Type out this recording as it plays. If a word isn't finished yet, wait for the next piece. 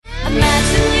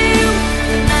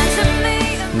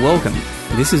Welcome.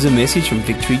 This is a message from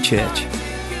Victory Church.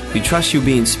 We trust you'll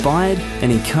be inspired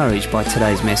and encouraged by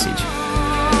today's message.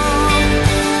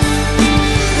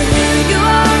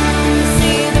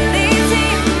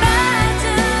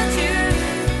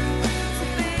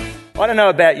 I don't know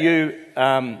about you,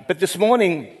 but this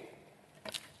morning,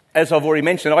 as I've already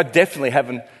mentioned, I definitely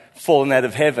haven't fallen out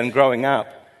of heaven growing up.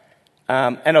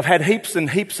 And I've had heaps and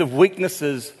heaps of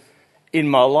weaknesses in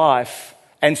my life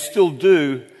and still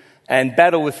do, and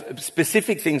battle with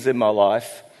specific things in my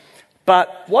life.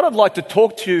 But what I'd like to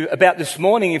talk to you about this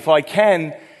morning, if I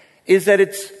can, is that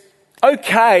it's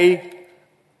okay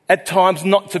at times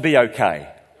not to be okay.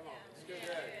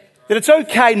 That it's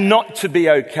okay not to be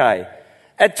okay.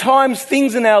 At times,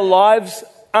 things in our lives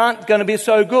aren't going to be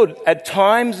so good. At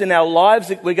times in our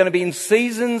lives, we're going to be in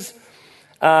seasons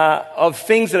of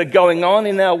things that are going on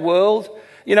in our world.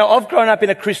 You know, I've grown up in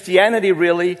a Christianity,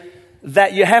 really,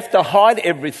 that you have to hide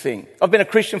everything. I've been a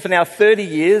Christian for now 30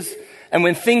 years, and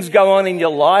when things go on in your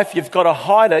life, you've got to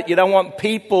hide it. You don't want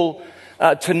people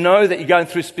to know that you're going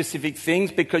through specific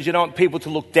things, because you don't want people to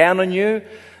look down on you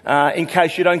in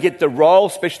case you don't get the role,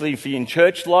 especially if you're in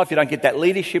church life, you don't get that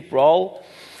leadership role.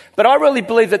 But I really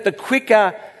believe that the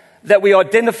quicker that we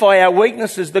identify our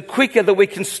weaknesses, the quicker that we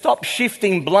can stop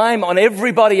shifting blame on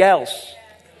everybody else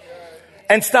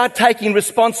and start taking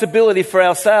responsibility for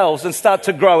ourselves and start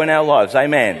to grow in our lives.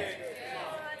 Amen.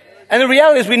 And the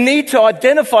reality is we need to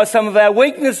identify some of our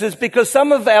weaknesses, because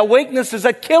some of our weaknesses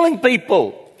are killing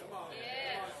people.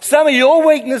 Some of your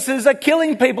weaknesses are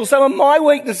killing people. Some of my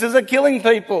weaknesses are killing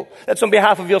people. That's on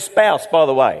behalf of your spouse, by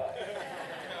the way.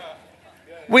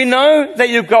 We know that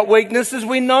you've got weaknesses.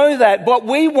 We know that. What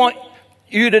we want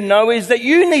you to know is that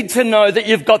you need to know that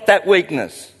you've got that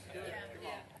weakness.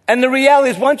 And the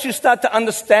reality is, once you start to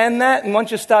understand that, and once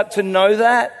you start to know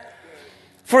that,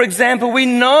 for example, we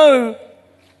know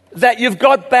that you've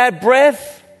got bad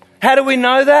breath. How do we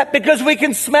know that? Because we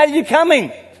can smell you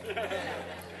coming.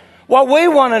 What we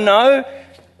want to know,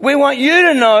 we want you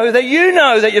to know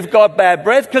that you've got bad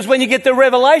breath, because when you get the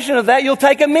revelation of that, you'll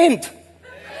take a mint.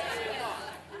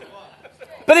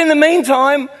 But in the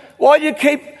meantime, while you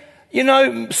keep,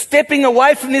 stepping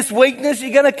away from this weakness,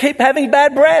 you're going to keep having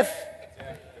bad breath.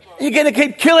 You're going to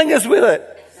keep killing us with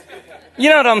it. You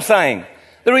know what I'm saying?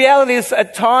 The reality is,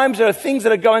 at times there are things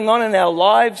that are going on in our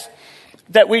lives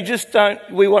that we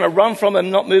want to run from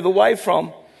and not move away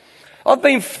from. I've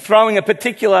been throwing a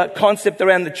particular concept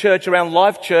around the church, around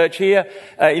Life Church here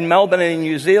in Melbourne and in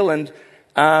New Zealand,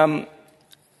 because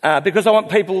I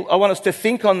want us to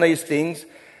think on these things.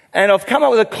 And I've come up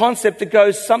with a concept that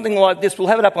goes something like this. We'll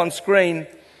have it up on screen.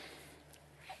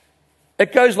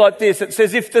 It goes like this. It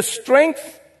says, if the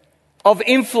strength of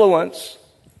influence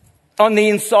on the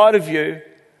inside of you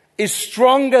is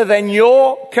stronger than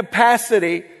your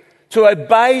capacity to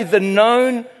obey the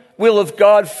known will of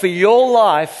God for your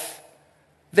life,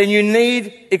 then you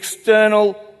need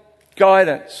external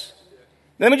guidance.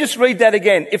 Let me just read that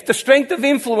again. If the strength of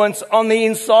influence on the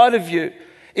inside of you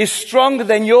is stronger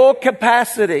than your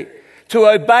capacity to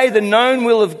obey the known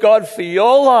will of God for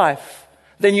your life,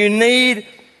 then you need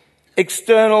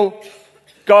external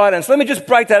guidance. Let me just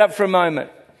break that up for a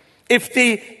moment. If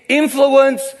the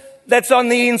influence that's on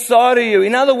the inside of you,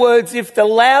 in other words, if the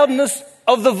loudness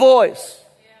of the voice,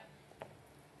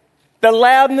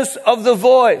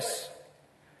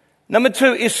 number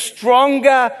two, is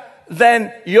stronger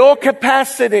than your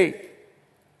capacity,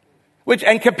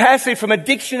 and capacity from a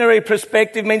dictionary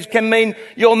perspective can mean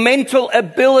your mental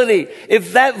ability.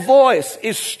 If that voice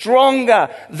is stronger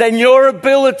than your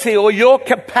ability or your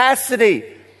capacity,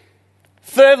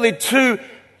 thirdly, to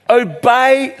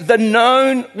obey the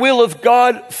known will of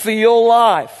God for your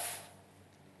life,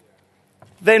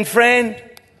 then friend,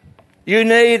 you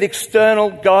need external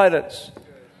guidance.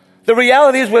 The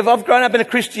reality is, I've grown up in a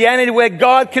Christianity where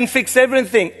God can fix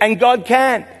everything, and God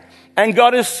can. And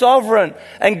God is sovereign,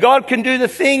 and God can do the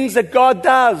things that God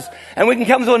does. And we can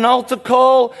come to an altar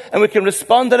call, and we can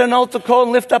respond at an altar call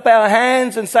and lift up our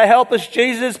hands and say, help us,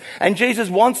 Jesus. And Jesus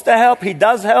wants to help. He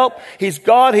does help. He's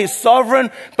God. He's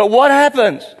sovereign. But what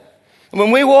happens when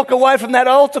we walk away from that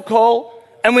altar call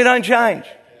and we don't change?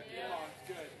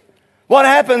 What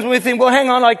happens when we think, well, hang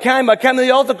on, I came to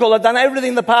the altar call. I've done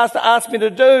everything the pastor asked me to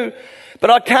do, but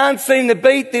I can't seem to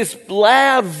beat this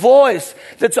loud voice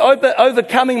that's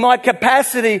overcoming my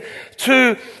capacity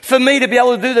for me to be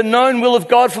able to do the known will of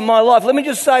God for my life. Let me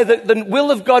just say that the will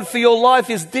of God for your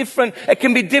life is different. It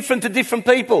can be different to different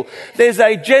people. There's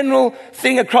a general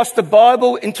thing across the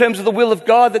Bible in terms of the will of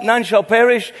God, that none shall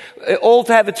perish, all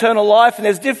to have eternal life. And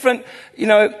there's different,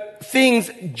 things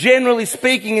generally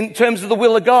speaking in terms of the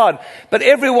will of God. But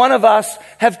every one of us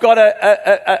have got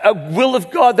a will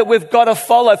of God that we've got to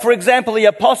follow. For example, the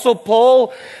Apostle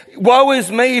Paul, woe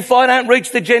is me if I don't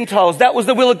reach the Gentiles. That was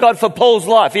the will of God for Paul's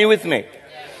life. Are you with me?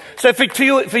 So for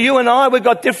you and I, we've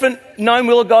got different known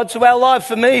will of God to our life.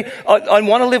 For me, I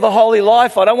want to live a holy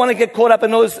life. I don't want to get caught up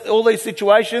in all these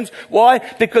situations. Why?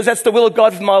 Because that's the will of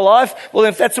God for my life. Well,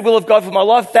 if that's the will of God for my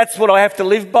life, that's what I have to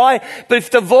live by. But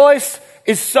if the voice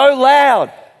is so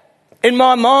loud in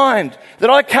my mind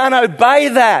that I can't obey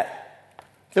that,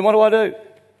 then what do?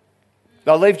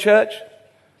 Do I leave church?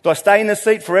 Do I stay in the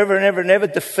seat forever and ever and ever,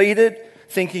 defeated,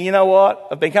 thinking, you know what,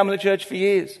 I've been coming to church for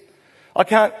years.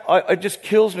 It just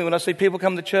kills me when I see people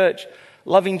come to church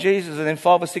loving Jesus and then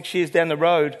 5 or 6 years down the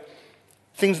road,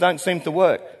 things don't seem to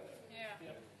work.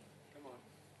 Yeah.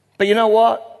 But you know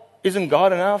what? Isn't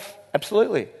God enough?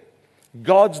 Absolutely.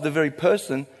 God's the very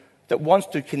person that wants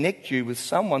to connect you with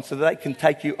someone so that they can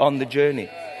take you on the journey.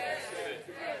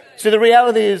 So the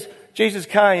reality is, Jesus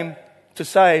came to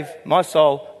save my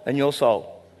soul and your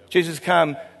soul. Jesus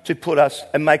came to put us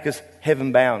and make us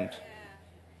heaven bound.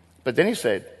 But then he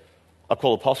said, I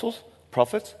call apostles,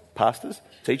 prophets, pastors,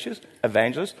 teachers,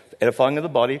 evangelists, the edifying of the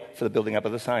body for the building up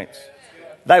of the saints.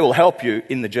 They will help you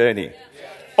in the journey.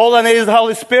 All I need is the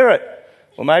Holy Spirit.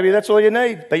 Well, maybe that's all you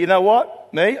need. But you know what?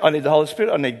 I need the Holy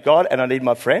Spirit. I need God, and I need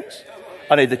my friends.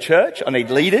 I need the church. I need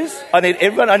leaders. I need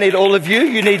everyone. I need all of you.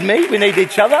 You need me. We need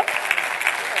each other.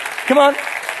 Come on.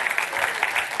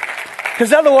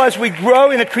 Because otherwise we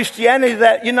grow in a Christianity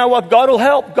that, you know what, God will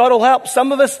help. God will help.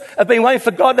 Some of us have been waiting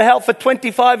for God to help for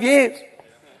 25 years.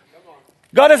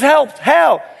 God has helped.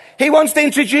 How? He wants to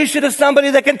introduce you to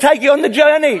somebody that can take you on the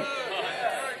journey.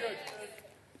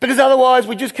 Because otherwise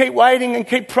we just keep waiting and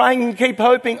keep praying and keep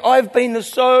hoping. I've been to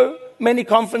so many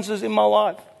conferences in my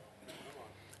life.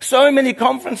 So many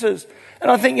conferences. And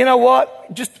I think, you know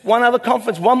what? Just one other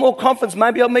conference, one more conference.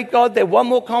 Maybe I'll meet God there. One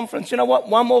more conference. You know what?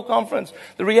 One more conference.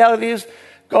 The reality is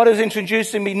God is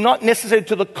introducing me not necessarily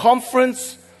to the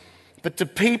conference, but to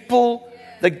people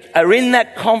that are in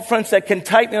that conference that can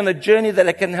take me on a journey,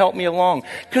 that can help me along.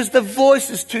 Because the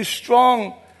voice is too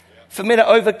strong for me to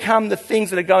overcome the things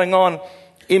that are going on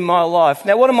in my life.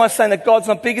 Now, what am I saying? That God's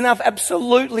not big enough?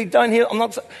 Absolutely. Don't hear.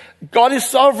 God is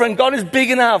sovereign. God is big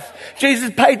enough.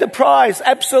 Jesus paid the price.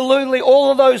 Absolutely.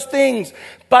 All of those things.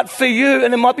 But for you,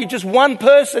 and it might be just one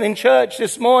person in church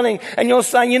this morning, and you're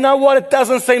saying, you know what? It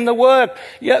doesn't seem to work.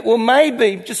 Yeah, well,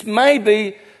 maybe, just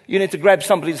maybe, you need to grab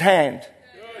somebody's hand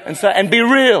and be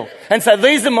real and say,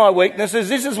 these are my weaknesses.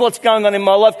 This is what's going on in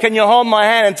my life. Can you hold my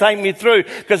hand and take me through?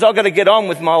 Because I've got to get on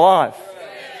with my life.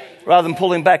 Rather than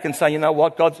pulling back and saying, you know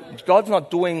what, God's not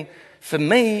doing for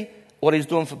me what he's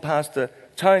doing for Pastor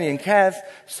Tony and Kath,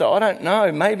 so I don't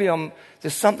know. Maybe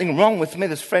there's something wrong with me.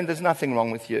 There's nothing wrong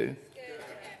with you.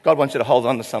 God wants you to hold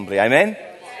on to somebody. Amen?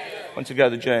 Wants you to go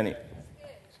the journey.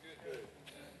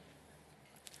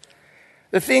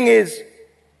 The thing is,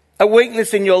 a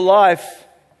weakness in your life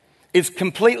is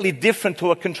completely different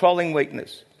to a controlling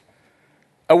weakness.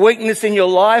 A weakness in your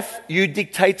life, you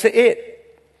dictate to it.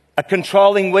 A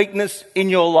controlling weakness in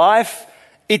your life,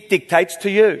 it dictates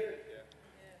to you.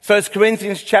 1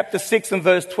 Corinthians chapter 6 and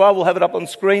verse 12, we'll have it up on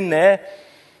screen there.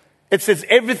 It says,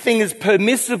 everything is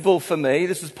permissible for me.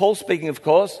 This is Paul speaking, of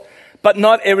course, but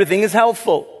not everything is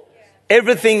helpful.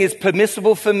 Everything is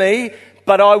permissible for me,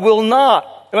 but I will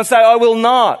not. Everyone say, I will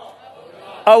not.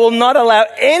 I will not allow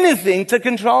anything to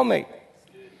control me.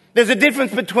 There's a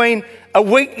difference between a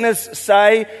weakness,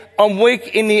 say, I'm weak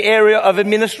in the area of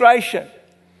administration.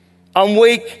 I'm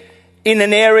weak in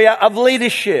an area of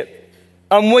leadership.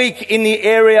 I'm weak in the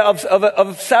area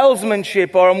of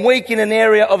salesmanship, or I'm weak in an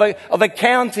area of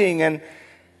accounting, and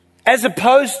as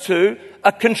opposed to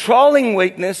a controlling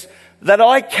weakness that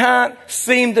I can't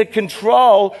seem to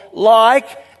control, like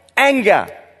anger.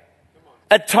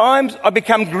 At times I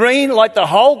become green like the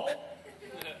Hulk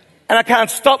and I can't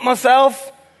stop myself.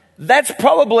 That's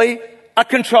probably a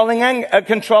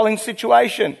controlling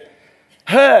situation.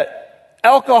 Hurt.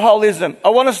 Alcoholism. I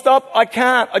want to stop. I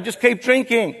can't. I just keep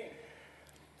drinking.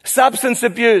 Substance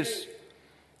abuse.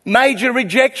 Major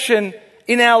rejection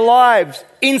in our lives.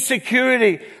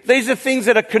 Insecurity. These are things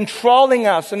that are controlling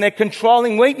us, and they're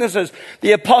controlling weaknesses.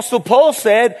 The Apostle Paul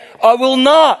said, I will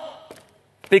not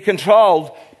be controlled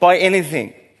by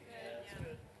anything.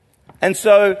 And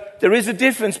so there is a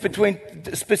difference between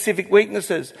specific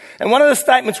weaknesses. And one of the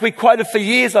statements we quoted for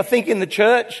years, I think, in the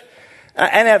church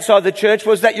and outside the church,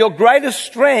 was that your greatest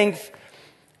strength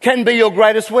can be your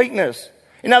greatest weakness.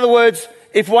 In other words,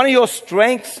 if one of your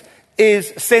strengths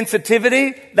is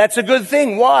sensitivity, that's a good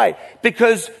thing. Why?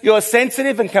 Because you're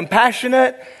sensitive and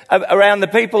compassionate around the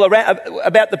people around,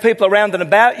 about the people around and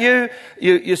about you.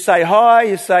 You say hi,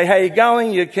 you say how you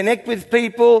going, you connect with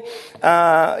people,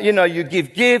 you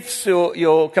give gifts,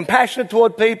 you're compassionate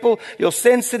toward people, you're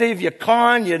sensitive, you're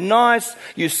kind, you're nice,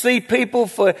 you see people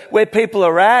for where people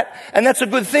are at. And that's a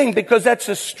good thing because that's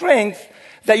a strength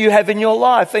that you have in your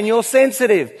life and you're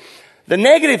sensitive. The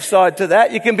negative side to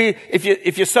that, you can be,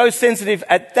 if you're so sensitive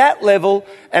at that level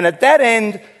and at that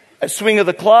end, a swing of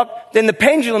the clock, then the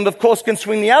pendulum, of course, can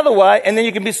swing the other way, and then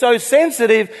you can be so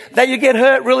sensitive that you get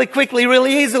hurt really quickly,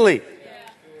 really easily.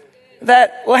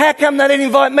 Well, how come they didn't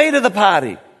invite me to the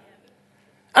party?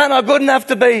 Aren't I good enough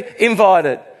to be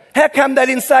invited? How come they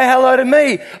didn't say hello to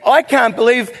me? I can't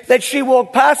believe that she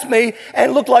walked past me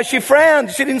and looked like she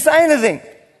frowned. She didn't say anything.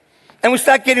 And we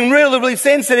start getting really, really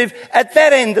sensitive at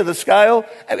that end of the scale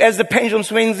as the pendulum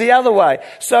swings the other way.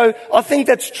 So I think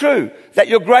that's true, that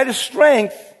your greatest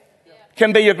strength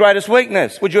can be your greatest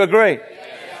weakness. Would you agree?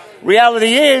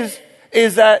 Reality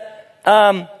is that,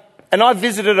 and I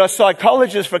visited a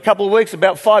psychologist for a couple of weeks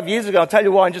about 5 years ago. I'll tell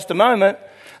you why in just a moment.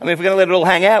 I mean, if we're going to let it all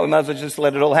hang out, we might as well just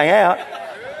let it all hang out.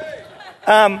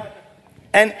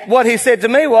 And what he said to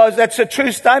me was, that's a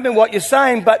true statement, what you're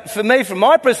saying, but for me, from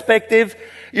my perspective,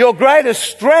 your greatest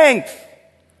strength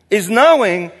is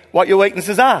knowing what your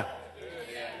weaknesses are.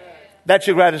 That's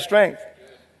your greatest strength.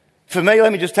 For me,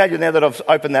 let me just tell you now that I've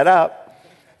opened that up.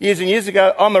 Years and years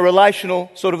ago, I'm a relational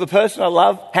sort of a person. I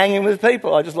love hanging with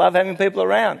people. I just love having people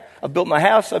around. I've built my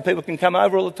house so people can come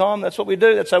over all the time. That's what we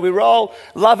do. That's how we roll.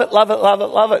 Love it, love it, love it,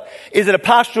 love it. Is it a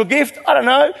pastoral gift? I don't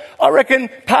know. I reckon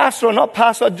pastor or not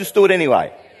pastor, I'd just do it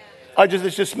anyway.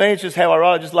 It's just me. It's just how I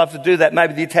roll. I just love to do that.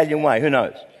 Maybe the Italian way. Who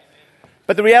knows?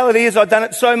 But the reality is I've done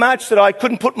it so much that I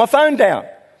couldn't put my phone down.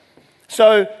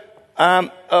 So,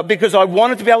 because I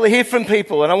wanted to be able to hear from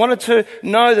people and I wanted to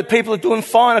know that people are doing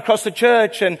fine across the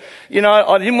church, and,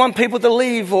 I didn't want people to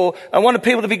leave, or I wanted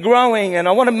people to be growing, and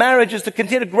I wanted marriages to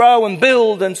continue to grow and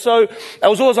build. And so I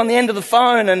was always on the end of the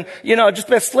phone, and, I just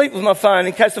about sleep with my phone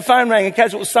in case the phone rang, in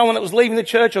case it was someone that was leaving the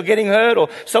church or getting hurt, or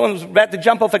someone was about to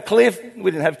jump off a cliff.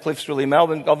 We didn't have cliffs really in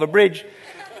Melbourne, off a bridge.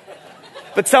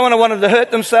 But someone wanted to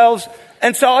hurt themselves.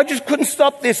 And so I just couldn't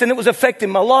stop this, and it was affecting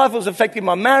my life, it was affecting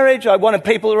my marriage. I wanted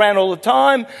people around all the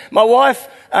time. My wife,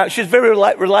 she's very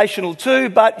relational too,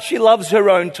 but she loves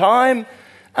her own time.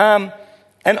 And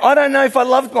I don't know if I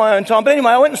loved my own time, but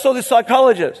anyway, I went and saw this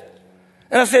psychologist.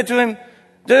 And I said to him,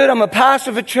 dude, I'm a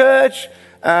pastor of a church,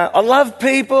 I love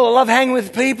people, I love hanging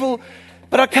with people,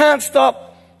 but I can't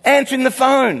stop answering the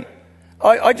phone.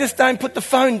 I just don't put the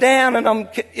phone down, and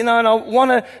and I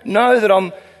want to know that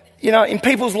I'm, in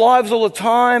people's lives all the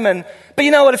time. But you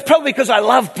know what? It's probably because I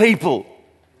love people.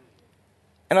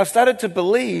 And I started to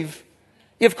believe,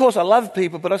 of course I love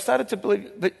people, but I started to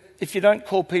believe that if you don't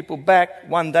call people back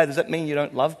one day, does that mean you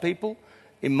don't love people?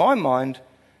 In my mind,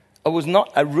 it was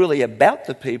not really about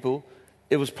the people.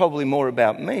 It was probably more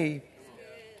about me,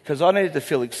 because I needed to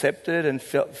feel accepted and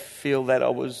feel that I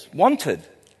was wanted,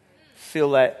 feel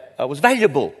that I was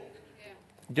valuable.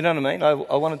 Do you know what I mean?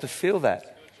 I wanted to feel that.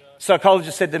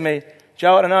 Psychologist said to me,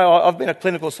 Joe, I don't know, I've been a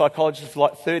clinical psychologist for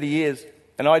like 30 years,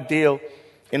 and I deal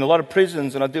in a lot of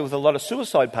prisons, and I deal with a lot of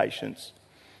suicide patients.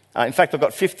 In fact, I've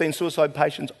got 15 suicide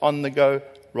patients on the go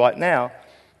right now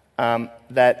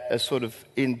that are sort of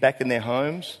back in their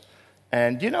homes.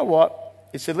 And you know what?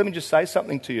 He said, let me just say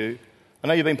something to you. I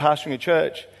know you've been pastoring a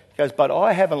church. He goes, but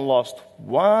I haven't lost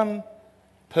one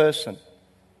person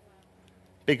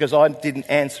because I didn't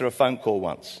answer a phone call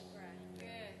once.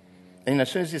 And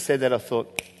as soon as he said that, I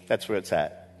thought, that's where it's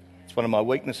at. It's one of my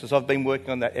weaknesses. I've been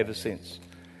working on that ever since.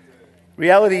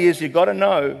 Reality is, you've got to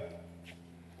know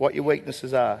what your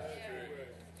weaknesses are.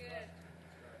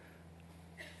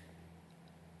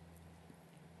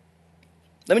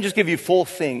 Let me just give you 4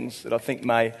 things that I think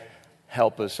may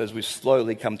help us as we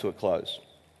slowly come to a close.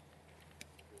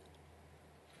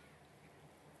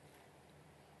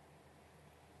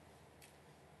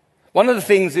 One of the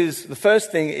things is, the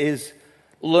first thing is,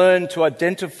 learn to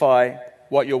identify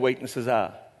what your weaknesses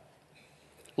are.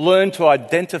 Learn to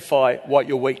identify what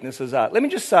your weaknesses are. Let me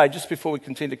just say, just before we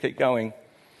continue to keep going,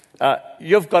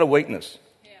 you've got a weakness.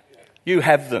 You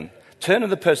have them. Turn to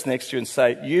the person next to you and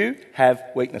say, you have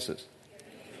weaknesses.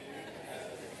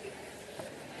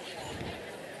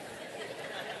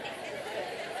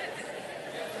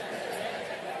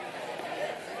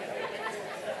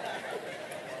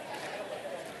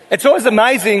 It's always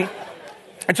amazing.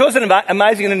 It's always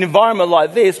amazing in an environment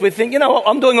like this. We think, what,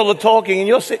 I'm doing all the talking, and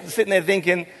you're sitting there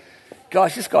thinking,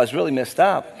 gosh, this guy's really messed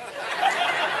up.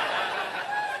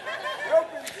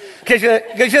 Because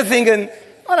you're thinking,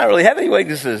 I don't really have any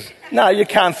weaknesses. No, you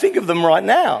can't think of them right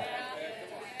now.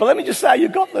 But let me just say,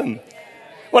 you've got them.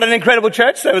 What an incredible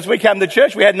church service. We came to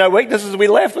church, we had no weaknesses, we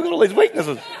left, we've got all these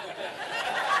weaknesses.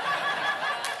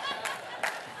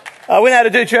 We know how to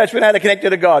do church, we know how to connect you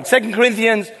to God. 2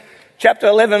 Corinthians chapter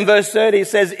 11, verse 30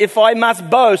 says, if I must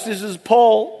boast, this is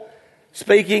Paul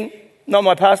speaking, not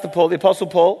my pastor Paul, the Apostle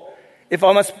Paul. If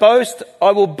I must boast,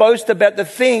 I will boast about the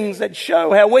things that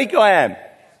show how weak I am.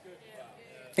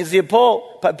 It's the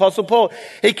Apostle Paul.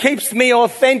 He keeps me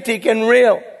authentic and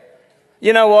real.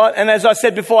 You know what? And as I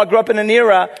said before, I grew up in an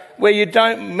era where you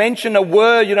don't mention a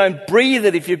word, you don't breathe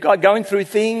it. If you've got going through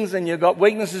things and you've got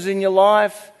weaknesses in your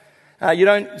life, you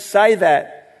don't say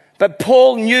that. But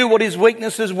Paul knew what his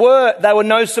weaknesses were. They were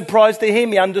no surprise to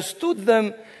him. He understood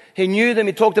them. He knew them.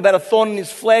 He talked about a thorn in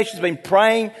his flesh. He's been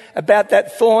praying about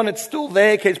that thorn. It's still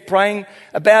there. He keeps praying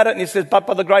about it. And he says, but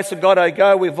by the grace of God I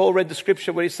go. We've all read the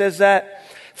scripture where he says that.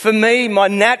 For me, my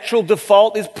natural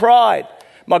default is pride.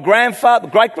 My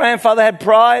great-grandfather had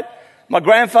pride. My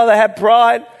grandfather had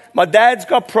pride. My dad's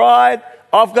got pride.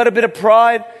 I've got a bit of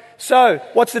pride. So,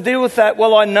 what's the deal with that?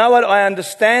 Well, I know it. I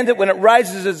understand it. When it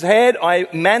raises its head, I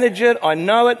manage it. I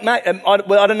know it.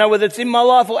 I don't know whether it's in my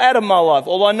life or out of my life.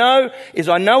 All I know is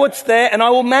I know it's there and I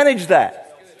will manage that.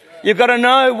 You've got to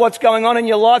know what's going on in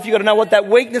your life. You've got to know what that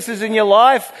weakness is in your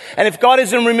life. And if God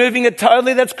isn't removing it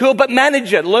totally, that's cool. But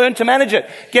manage it. Learn to manage it.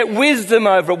 Get wisdom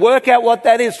over it. Work out what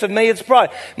that is. For me, it's pride.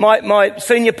 My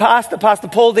senior pastor, Pastor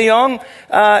Paul de Jong,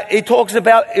 he talks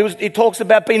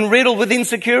about being riddled with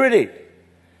insecurity.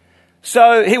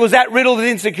 So he was that riddled with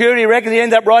insecurity. I reckon he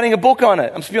ended up writing a book on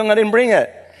it. I'm spewing I didn't bring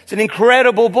it. It's an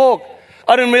incredible book.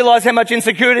 I didn't realize how much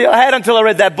insecurity I had until I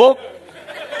read that book.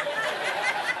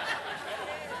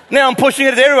 Now I'm pushing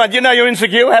it to everyone. You know you're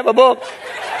insecure, have a book.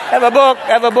 Have a book,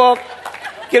 have a book.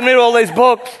 Getting rid of all these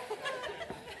books.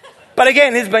 But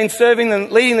again, he's been serving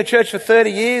and leading the church for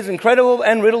 30 years, incredible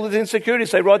and riddled with insecurity,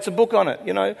 so he writes a book on it.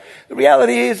 You know, the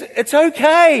reality is it's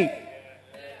okay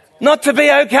not to be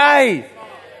okay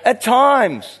at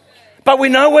times. But we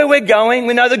know where we're going.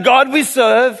 We know the God we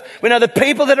serve. We know the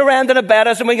people that are around and about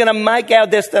us, and we're going to make our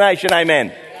destination.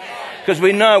 Amen. Because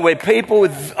we know we're people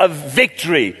of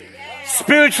victory,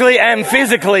 spiritually and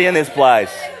physically in this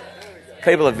place.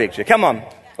 People of victory. Come on.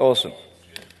 Awesome.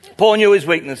 Paul knew his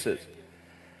weaknesses.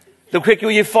 The quicker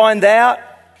you find out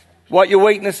what your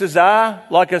weaknesses are,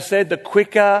 like I said, the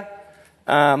quicker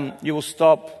you will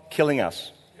stop killing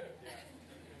us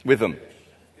with them.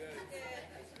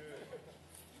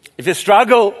 If you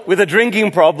struggle with a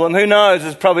drinking problem, who knows,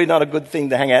 it's probably not a good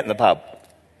thing to hang out in the pub.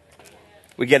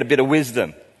 We get a bit of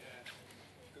wisdom.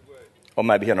 Or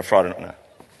maybe on a Friday night. No.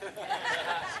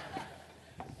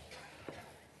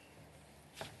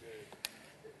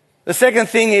 The second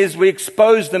thing is we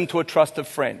expose them to a trusted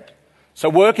friend. So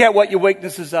work out what your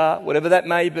weaknesses are, whatever that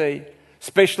may be,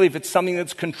 especially if it's something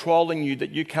that's controlling you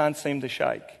that you can't seem to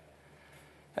shake.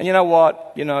 And you know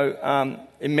what?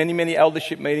 In many, many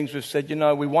eldership meetings we've said,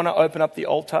 we want to open up the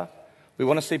altar. We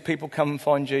want to see people come and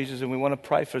find Jesus, and we want to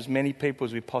pray for as many people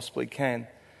as we possibly can.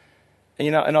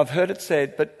 And I've heard it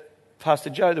said, but Pastor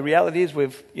Joe, the reality is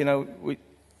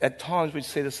at times we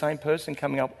see the same person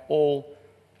coming up all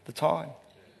the time,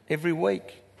 every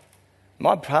week.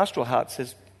 My pastoral heart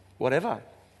says, whatever,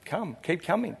 come, keep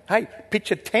coming. Hey,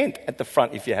 pitch a tent at the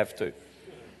front if you have to.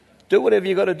 Do whatever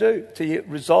you've got to do till you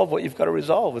resolve what you've got to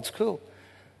resolve. It's cool.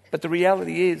 But the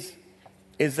reality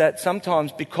is that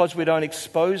sometimes because we don't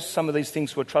expose some of these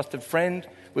things to a trusted friend,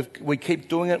 we keep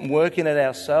doing it and working it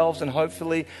ourselves, and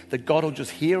hopefully that God will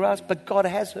just hear us. But God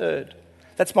has heard.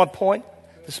 That's my point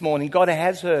this morning. God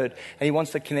has heard, and He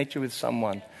wants to connect you with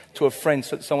someone, to a friend,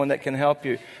 someone that can help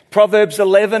you. Proverbs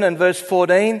 11 and verse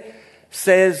 14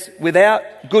 says, without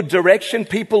good direction,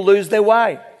 people lose their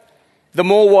way. The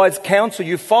more wise counsel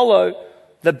you follow,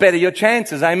 the better your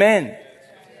chances. Amen.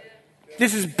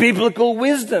 This is biblical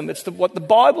wisdom. It's what the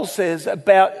Bible says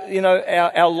about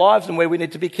our lives and where we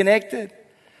need to be connected.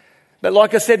 But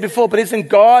like I said before, but isn't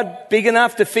God big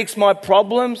enough to fix my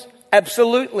problems?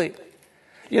 Absolutely.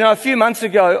 A few months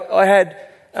ago, I had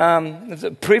it was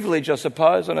a privilege, I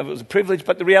suppose. I don't know if it was a privilege,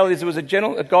 but the reality is there was a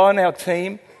guy on our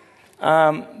team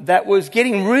that was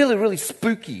getting really, really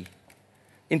spooky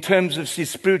in terms of his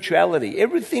spirituality.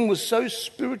 Everything was so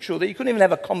spiritual that you couldn't even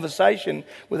have a conversation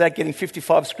without getting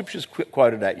 55 scriptures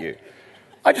quoted at you.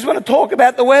 I just want to talk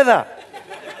about the weather.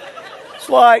 It's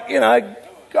like,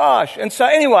 gosh. And so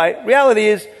anyway, reality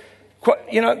is,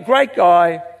 great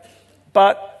guy,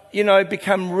 but,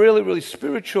 become really, really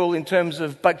spiritual in terms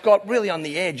of, but got really on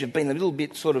the edge of being a little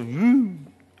bit sort of,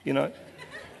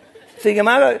 Thinking,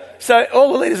 mate, so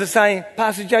all the leaders are saying,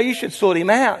 Pastor Joe, you should sort him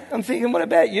out. I'm thinking, what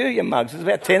about you, you mugs? There's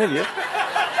about 10 of you.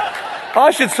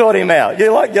 I should sort him out.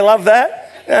 You love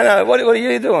that? No, what are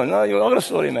you doing? No, I've got to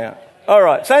sort him out. All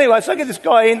right. So anyway, so I get this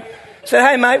guy in. Said,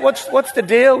 hey, mate, what's the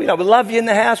deal? We love you in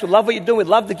the house. We love what you're doing. We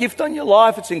love the gift on your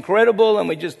life. It's incredible. And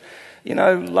we just,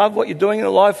 love what you're doing in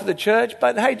the life of the church.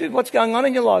 But hey, dude, what's going on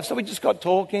in your life? So we just got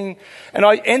talking. And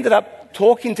I ended up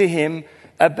talking to him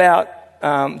about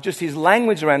just his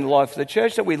language around the life of the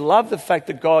church, that we love the fact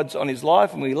that God's on his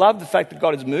life and we love the fact that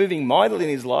God is moving mightily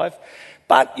in his life.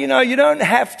 But, you don't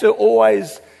have to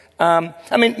always,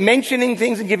 mentioning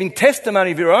things and giving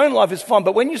testimony of your own life is fine.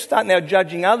 But when you start now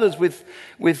judging others with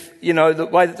the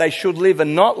way that they should live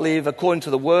and not live according to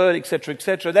the word,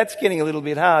 etc., that's getting a little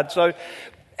bit hard. So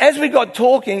as we got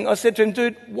talking, I said to him,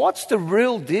 dude, what's the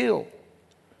real deal?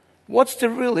 What's the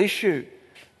real issue?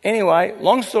 Anyway,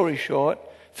 long story short,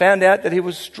 found out that he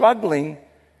was struggling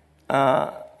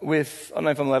with, I don't know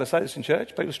if I'm allowed to say this in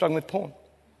church, but he was struggling with porn.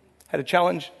 Had a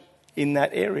challenge in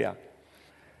that area.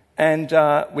 And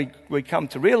we come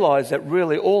to realise that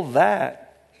really all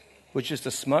that was just a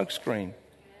smokescreen,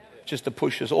 just to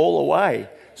push us all away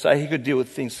so he could deal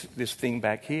with this thing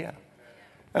back here.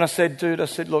 And I said, dude,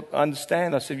 look, I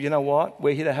understand. I said, you know what?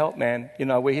 We're here to help, man.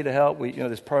 We're here to help.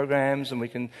 There's programs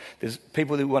and there's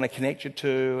people that we want to connect you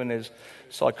to, and there's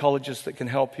psychologists that can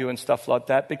help you and stuff like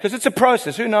that, because it's a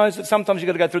process. Who knows that sometimes you've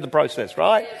got to go through the process,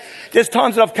 right? There's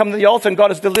times that I've come to the altar and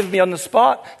God has delivered me on the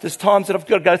spot. There's times that I've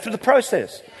got to go through the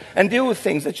process and deal with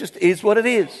things. It just is what it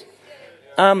is.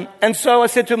 And so I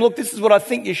said to him, look, this is what I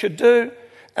think you should do.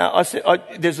 I said,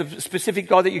 there's a specific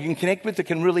guy that you can connect with that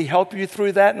can really help you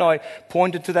through that. And I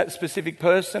pointed to that specific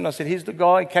person. I said, here's the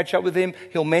guy, catch up with him.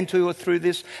 He'll mentor you through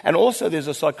this. And also there's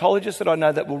a psychologist that I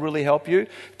know that will really help you,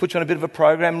 put you on a bit of a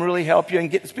program, really help you. And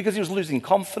get this, because he was losing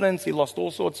confidence. He lost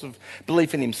all sorts of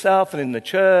belief in himself and in the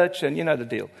church, and you know the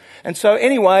deal. And so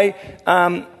anyway,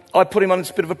 I put him on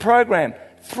this bit of a program.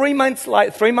 3 months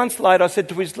later, I said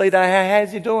to his leader,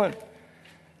 how's he doing?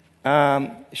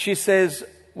 She says,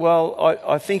 well,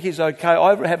 I think he's okay.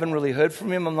 I haven't really heard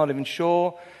from him. I'm not even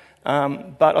sure.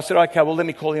 But I said, okay, well, let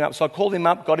me call him up. So I called him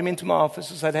up, got him into my office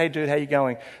and said, hey, dude, how you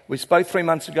going? We spoke 3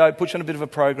 months ago, put you on a bit of a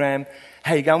program.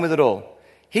 How you going with it all?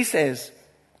 He says,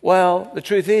 well, the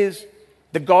truth is,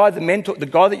 the guy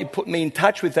that you put me in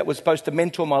touch with that was supposed to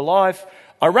mentor my life,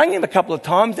 I rang him a couple of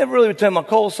times, never really returned my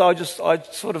call, so I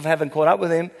sort of haven't caught up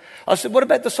with him. I said, what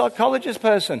about the psychologist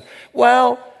person?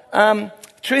 Well,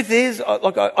 truth is, I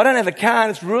don't have a car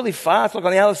and it's really far. It's on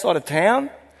the other side of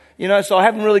town, so I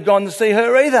haven't really gone to see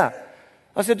her either.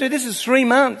 I said, dude, this is 3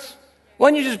 months. Why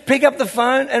don't you just pick up the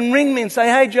phone and ring me and say,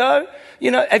 hey, Joe,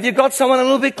 have you got someone a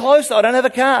little bit closer? I don't have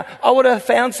a car. I would have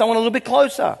found someone a little bit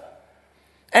closer.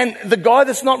 And the guy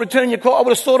that's not returning your call, I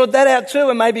would have sorted that out too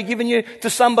and maybe given you to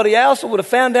somebody else. I would have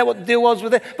found out what the deal was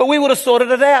with it. But we would have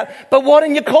sorted it out. But why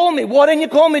didn't you call me? Why didn't you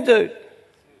call me, dude?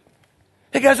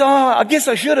 He goes, I guess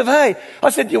I should have, hey. I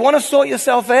said, do you want to sort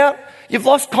yourself out? You've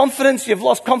lost confidence in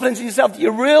yourself. Do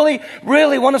you really,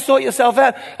 really want to sort yourself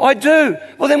out? I do.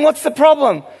 Well, then what's the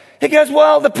problem? He goes,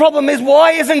 well, the problem is,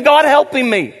 why isn't God helping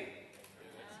me?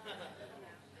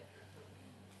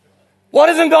 Why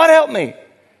doesn't God help me?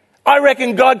 I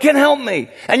reckon God can help me.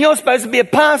 And you're supposed to be a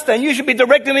pastor and you should be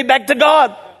directing me back to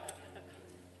God.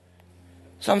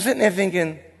 So I'm sitting there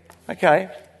thinking, okay.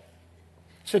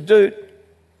 So dude,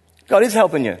 God is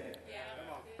helping you.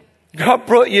 God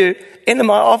brought you into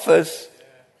my office,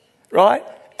 right?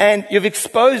 And you've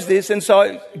exposed this. And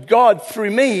so God,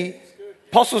 through me,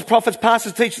 apostles, prophets,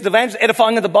 pastors, teachers, evangelists,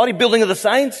 edifying of the body, building of the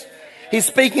saints, He's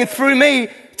speaking through me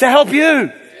to help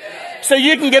you. So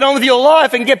you can get on with your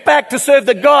life and get back to serve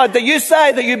the God that you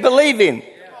say that you believe in.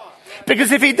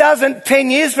 Because if He doesn't,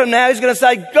 10 years from now, He's going to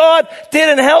say, God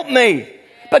didn't help me.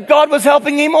 But God was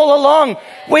helping him all along.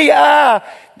 We are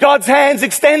God's hands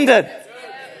extended.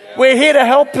 We're here to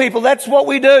help people. That's what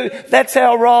we do. That's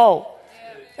our role.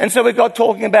 And so we got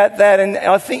talking about that, and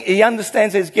I think he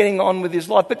understands he's getting on with his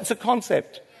life, but it's a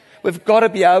concept. We've got to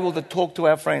be able to talk to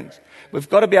our friends. We've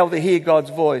got to be able to hear God's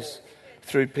voice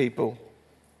through people.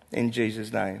 In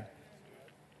Jesus' name.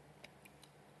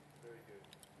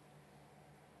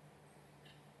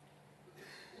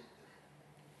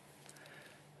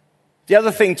 The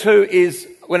other thing too is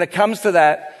when it comes to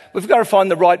that, we've got to find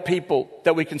the right people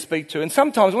that we can speak to. And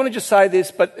sometimes I want to just say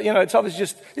this, but it's obviously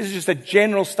this is just a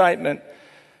general statement.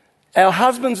 Our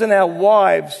husbands and our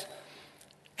wives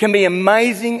can be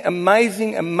amazing,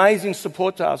 amazing, amazing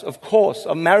support to us. Of course,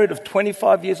 I'm married of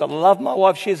 25 years. I love my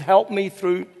wife. She has helped me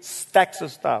through stacks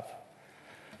of stuff.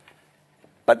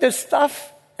 But there's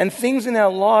stuff and things in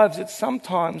our lives that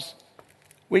sometimes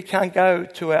we can't go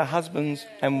to our husbands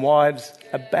and wives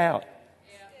about.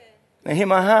 Now hear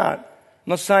my heart. I'm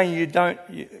not saying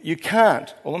you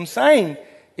can't. All I'm saying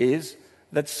is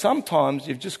that sometimes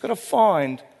you've just got to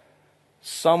find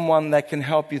someone that can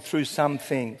help you through some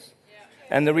things.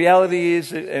 And the reality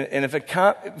is, and if it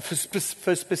can't, for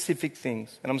specific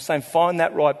things, and I'm saying find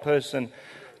that right person,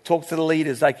 talk to the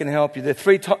leaders, they can help you. There are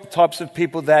three types of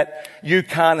people that you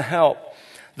can't help.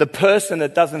 The person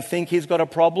that doesn't think he's got a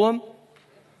problem,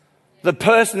 the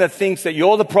person that thinks that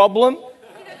you're the problem.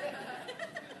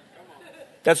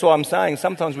 That's what I'm saying.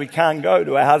 Sometimes we can't go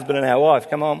to our husband and our wife.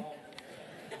 Come on.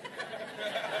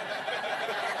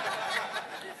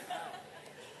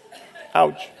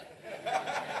 Ouch.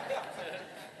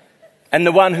 And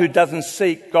the one who doesn't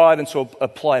seek guidance or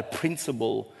apply a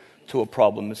principle to a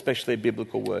problem, especially a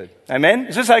biblical word. Amen?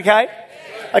 Is this okay?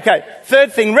 Okay.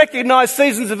 Third thing, recognize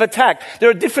seasons of attack. There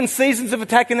are different seasons of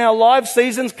attack in our lives.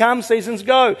 Seasons come, seasons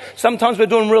go. Sometimes we're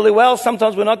doing really well.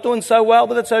 Sometimes we're not doing so well,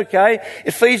 but that's okay.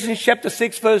 Ephesians chapter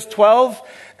 6 verse 12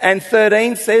 and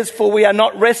 13 says, "For we are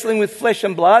not wrestling with flesh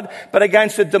and blood, but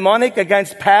against the demonic,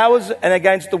 against powers, and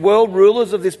against the world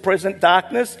rulers of this present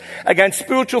darkness, against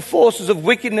spiritual forces of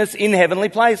wickedness in heavenly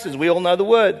places." We all know the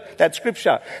word, that's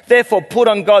scripture. "Therefore put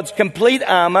on God's complete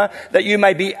armour, that you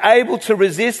may be able to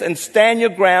resist and stand your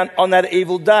ground on that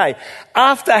evil day."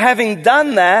 After having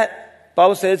done that,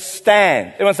 Bible says,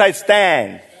 stand. Everyone say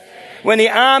stand. When the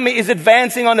army is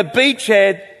advancing on a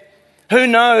beachhead, who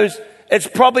knows? It's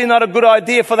probably not a good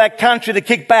idea for that country to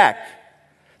kick back.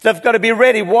 They've got to be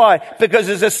ready. Why? Because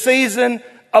there's a season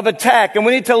of attack, and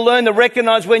we need to learn to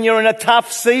recognize when you're in a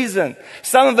tough season.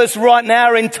 Some of us right now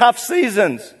are in tough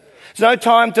seasons. It's no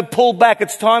time to pull back.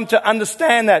 It's time to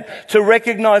understand that, to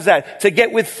recognize that, to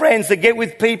get with friends, to get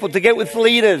with people, to get with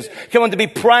leaders. Come on, to be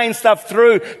praying stuff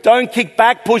through. Don't kick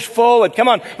back, push forward. Come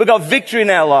on, we've got victory in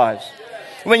our lives.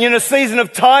 When you're in a season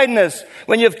of tiredness,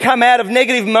 when you've come out of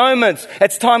negative moments,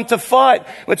 it's time to fight.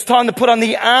 It's time to put on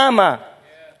the armor.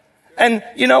 And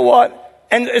you know what?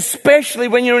 And especially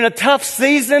when you're in a tough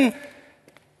season,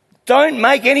 don't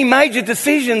make any major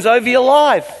decisions over your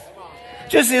life.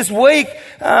 Just this week,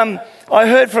 I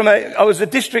heard I was a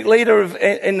district leader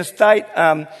in the state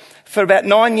for about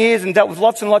 9 years and dealt with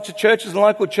lots and lots of churches and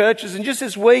local churches. And just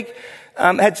this week,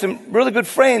 had some really good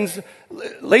friends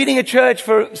leading a church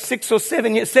for 6 or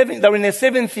 7 years. They were in their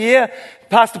 7th year.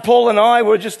 Pastor Paul and I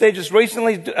were just there just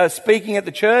recently speaking at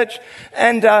the church.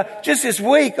 And just this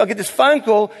week, I get this phone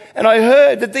call and I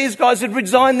heard that these guys had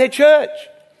resigned their church.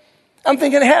 I'm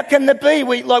thinking, how can that be?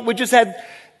 We just had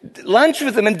lunch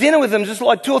with them and dinner with them just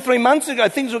like 2 or 3 months ago.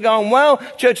 Things were going well.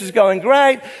 Church is going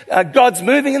great. God's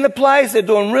moving in the place. They're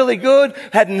doing really good.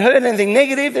 Hadn't heard anything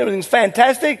negative. Everything's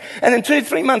fantastic. And then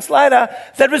 2-3 months later,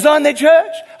 they'd resigned their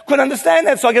church. Couldn't understand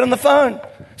that. So I get on the phone.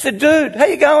 I said, "Dude, how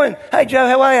you going? Hey, Joe,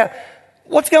 how are you?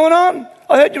 What's going on?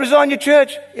 I heard you resigned your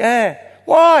church." "Yeah."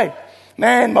 "Why?"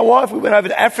 "Man, my wife, we went over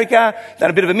to Africa, done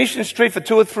a bit of a mission trip for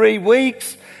 2 or 3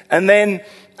 weeks, and then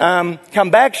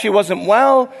come back. She wasn't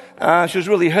well. She was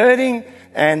really hurting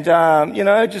and,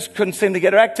 just couldn't seem to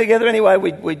get her act together. Anyway,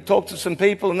 we talked to some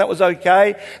people and that was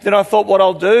okay. Then I thought what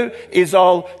I'll do is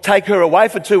I'll take her away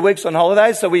for 2 weeks on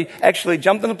holidays." So we actually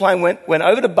jumped on the plane, went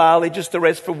over to Bali just to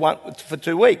rest for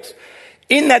 2 weeks.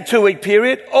 In that 2-week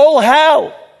period, all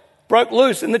hell broke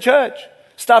loose in the church.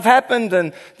 Stuff happened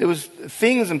and there was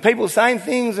things and people saying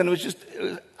things and it was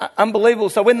unbelievable.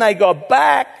 So when they got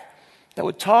back, they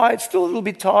were tired, still a little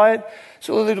bit tired,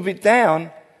 still a little bit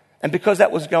down. And because that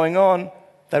was going on,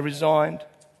 they resigned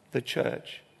the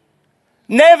church.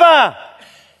 Never!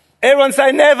 Everyone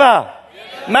say never.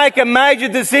 Make a major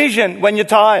decision when you're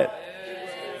tired.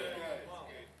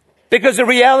 Because the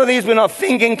reality is we're not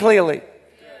thinking clearly.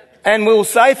 And we'll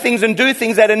say things and do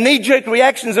things out of knee-jerk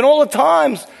reactions. And all the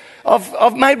times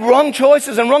I've made wrong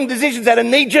choices and wrong decisions out of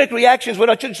knee-jerk reactions when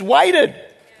I just waited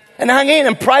and hung in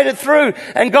and prayed it through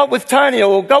and got with Tony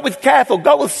or got with Kath or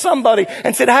got with somebody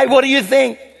and said, "Hey, what do you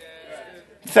think?"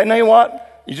 Say, "No, you know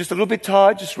what? You're just a little bit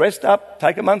tired. Just rest up.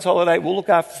 Take a month's holiday. We'll look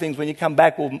after things. When you come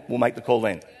back, we'll make the call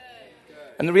then."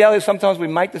 And the reality is sometimes we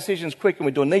make decisions quick and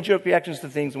we do knee-jerk reactions to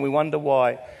things and we wonder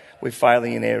why we're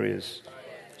failing in areas.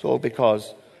 It's all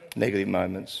because negative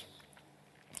moments.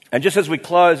 And just as we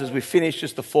close, as we finish,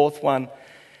 just the fourth one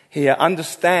here,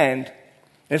 understand,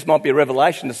 this might be a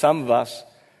revelation to some of us,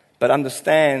 but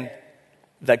understand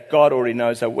that God already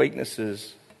knows our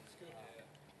weaknesses,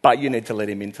 but you need to let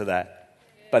him into that.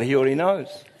 But he already knows.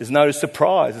 There's no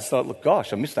surprise. It's not, "Look,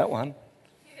 gosh, I missed that one."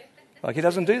 Like, he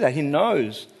doesn't do that. He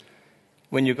knows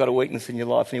when you've got a weakness in your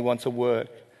life and he wants to work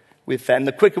with that. And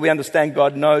the quicker we understand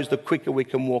God knows, the quicker we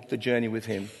can walk the journey with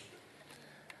him.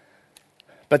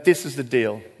 But this is the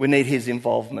deal. We need his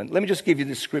involvement. Let me just give you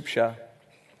this scripture.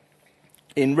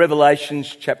 In Revelation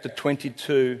chapter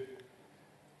 22,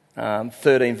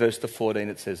 13 verse to 14,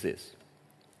 it says this.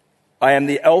 I am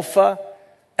the Alpha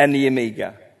and the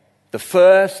Omega, the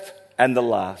first and the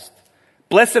last.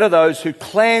 Blessed are those who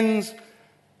cleanse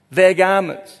their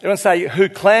garments. Everyone say, who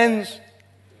cleanse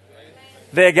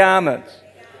their garments,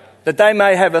 that they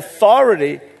may have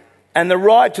authority and the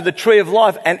right to the tree of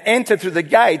life and enter through the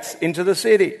gates into the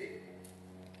city.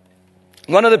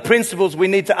 One of the principles we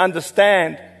need to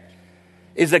understand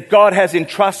is that God has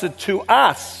entrusted to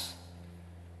us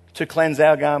to cleanse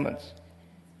our garments.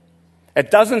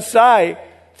 It doesn't say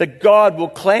that God will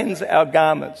cleanse our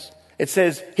garments. It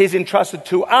says he's entrusted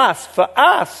to us, for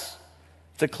us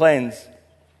to cleanse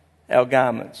our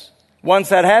garments. Once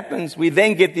that happens, we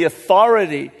then get the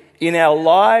authority in our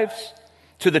lives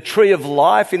to the tree of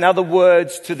life, in other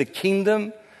words, to the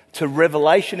kingdom, to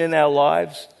revelation in our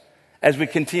lives, as we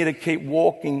continue to keep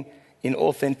walking in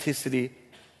authenticity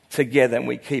together and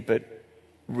we keep it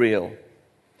real.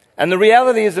 And the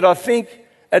reality is that I think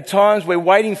at times we're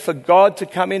waiting for God to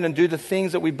come in and do the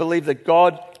things that we believe that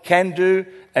God can do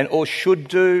and or should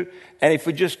do. And if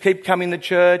we just keep coming to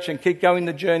church and keep going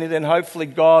the journey, then hopefully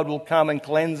God will come and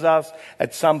cleanse us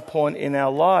at some point in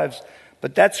our lives.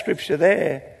 But that scripture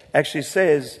there actually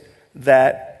says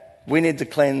that we need to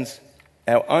cleanse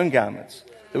our own garments.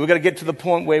 That we've got to get to the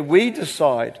point where we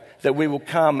decide that we will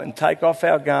come and take off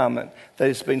our garment that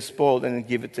has been spoiled and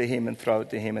give it to him and throw it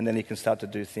to him, and then he can start to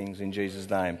do things in Jesus'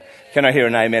 name. Can I hear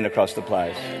an amen across the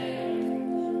place?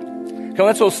 Come on,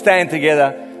 let's all stand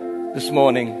together this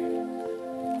morning.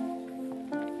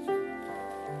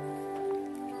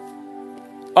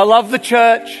 I love the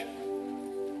church,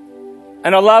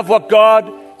 and I love what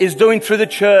God is doing through the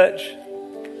church,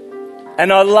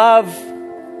 and I love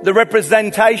the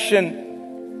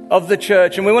representation of the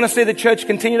church, and we want to see the church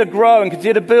continue to grow and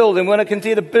continue to build, and we want to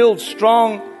continue to build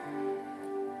strong,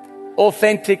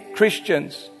 authentic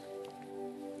Christians.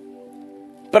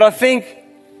 But I think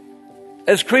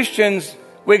as Christians,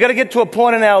 we're going to get to a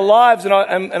point in our lives, and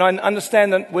I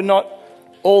understand that we're not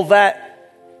all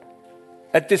that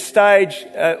at this stage.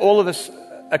 All of us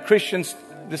are Christians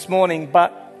this morning,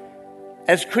 but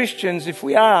as Christians, if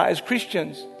we are as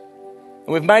Christians, and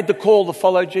we've made the call to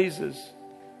follow Jesus,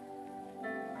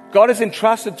 God has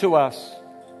entrusted to us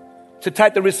to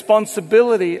take the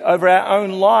responsibility over our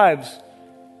own lives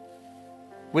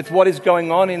with what is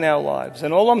going on in our lives.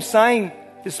 And all I'm saying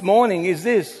this morning is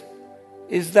this,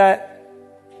 is that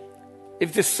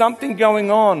if there's something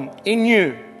going on in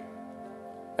you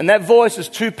and that voice is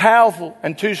too powerful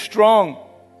and too strong,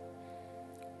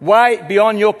 way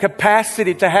beyond your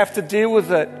capacity to have to deal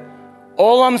with it,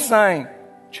 all I'm saying,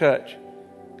 church,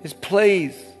 is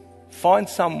please find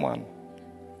someone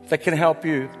that can help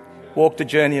you walk the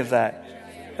journey of that.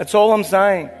 That's all I'm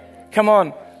saying. Come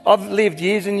on. I've lived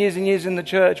years and years and years in the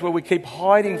church where we keep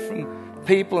hiding from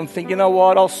people and think, you know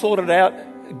what, I'll sort it out.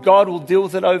 God will deal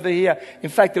with it over here. In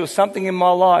fact, there was something in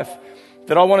my life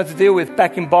that I wanted to deal with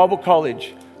back in Bible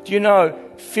college. Do you know,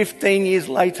 15 years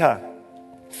later,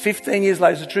 it's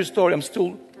a true story,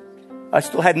 I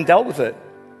still hadn't dealt with it.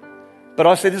 But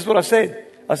I said, this is what I said.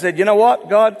 I said, you know what,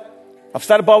 God, I've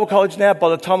started Bible college now. By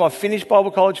the time I finish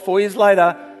Bible college 4 years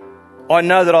later, I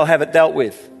know that I'll have it dealt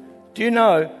with. Do you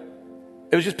know,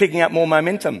 it was just picking up more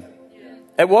momentum.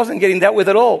 It wasn't getting dealt with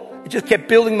at all. It just kept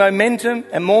building momentum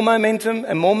and more momentum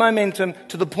and more momentum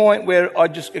to the point where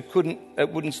it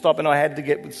wouldn't stop, and I had to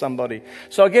get with somebody.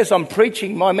 So I guess I'm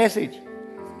preaching my message.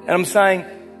 And I'm saying,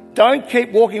 don't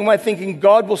keep walking away thinking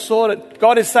God will sort it.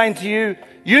 God is saying to you,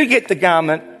 you get the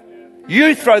garment,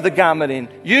 you throw the garment in,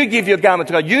 you give your garment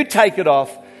to God, you take it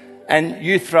off, and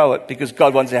you throw it because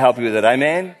God wants to help you with it.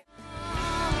 Amen?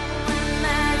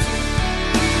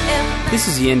 This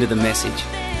is the end of the message.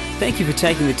 Thank you for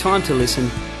taking the time to listen,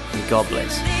 and God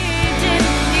bless.